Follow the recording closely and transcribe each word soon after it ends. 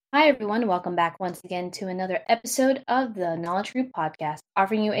Hi, everyone. Welcome back once again to another episode of the Knowledge Group podcast,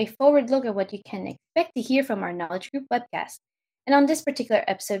 offering you a forward look at what you can expect to hear from our Knowledge Group webcast. And on this particular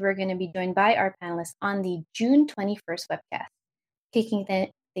episode, we're going to be joined by our panelists on the June 21st webcast, kicking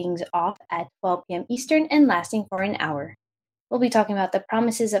things off at 12 p.m. Eastern and lasting for an hour. We'll be talking about the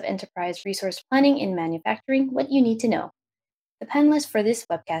promises of enterprise resource planning in manufacturing, what you need to know. The panelist for this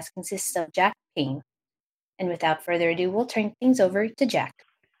webcast consists of Jack Payne. And without further ado, we'll turn things over to Jack.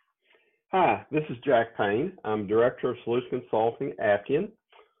 Hi, this is Jack Payne. I'm Director of Solution Consulting at Appian.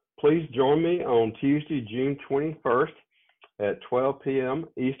 Please join me on Tuesday, June 21st at 12 p.m.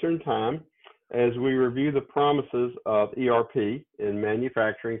 Eastern Time as we review the promises of ERP in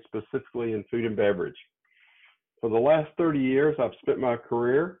manufacturing, specifically in food and beverage. For the last 30 years, I've spent my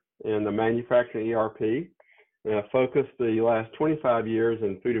career in the manufacturing ERP, and I've focused the last 25 years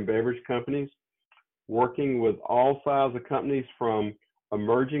in food and beverage companies, working with all sizes of companies from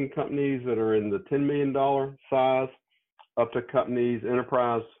emerging companies that are in the $10 million size up to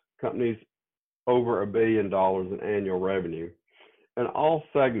enterprise companies over $1 billion in annual revenue, and all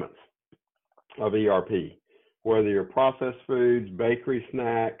segments of ERP, whether you're processed foods, bakery,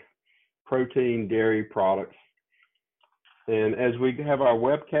 snack, protein, dairy products. And as we have our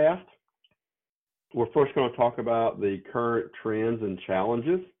webcast, we're first going to talk about the current trends and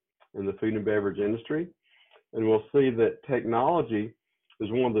challenges in the food and beverage industry. And we'll see that technology is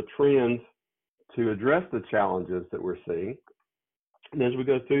one of the trends to address the challenges that we're seeing. And as we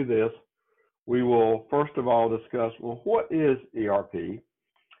go through this, we will first of all discuss, well, what is ERP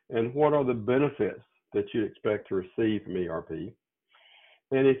and what are the benefits that you expect to receive from ERP?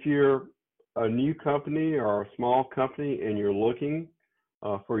 And if you're a new company or a small company and you're looking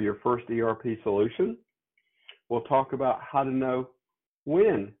for your first ERP solution, we'll talk about how to know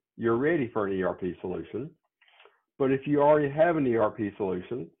when you're ready for an ERP solution. But if you already have an ERP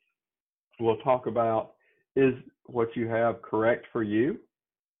solution, we'll talk about, is what you have correct for you,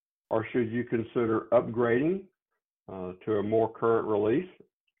 or should you consider upgrading to a more current release?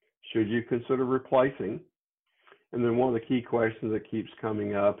 Should you consider replacing? And then one of the key questions that keeps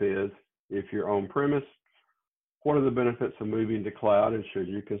coming up is, if you're on-premise, what are the benefits of moving to cloud, and should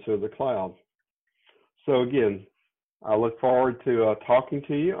you consider the cloud? So again, I look forward to talking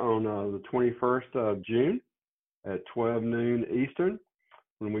to you on the 21st of June at 12 noon Eastern,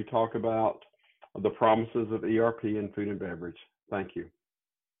 when we talk about the promises of ERP in food and beverage. Thank you.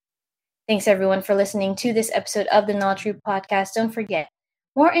 Thanks, everyone, for listening to this episode of the Knowledge Group podcast. Don't forget,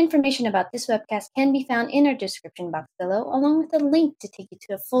 more information about this webcast can be found in our description box below, along with a link to take you to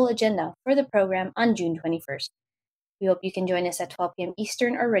the full agenda for the program on June 21st. We hope you can join us at 12 p.m.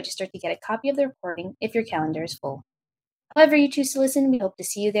 Eastern or register to get a copy of the recording if your calendar is full. However you choose to listen, we hope to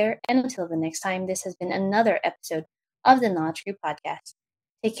see you there. And until the next time, this has been another episode of the Knowledge Group podcast.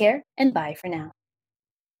 Take care and bye for now.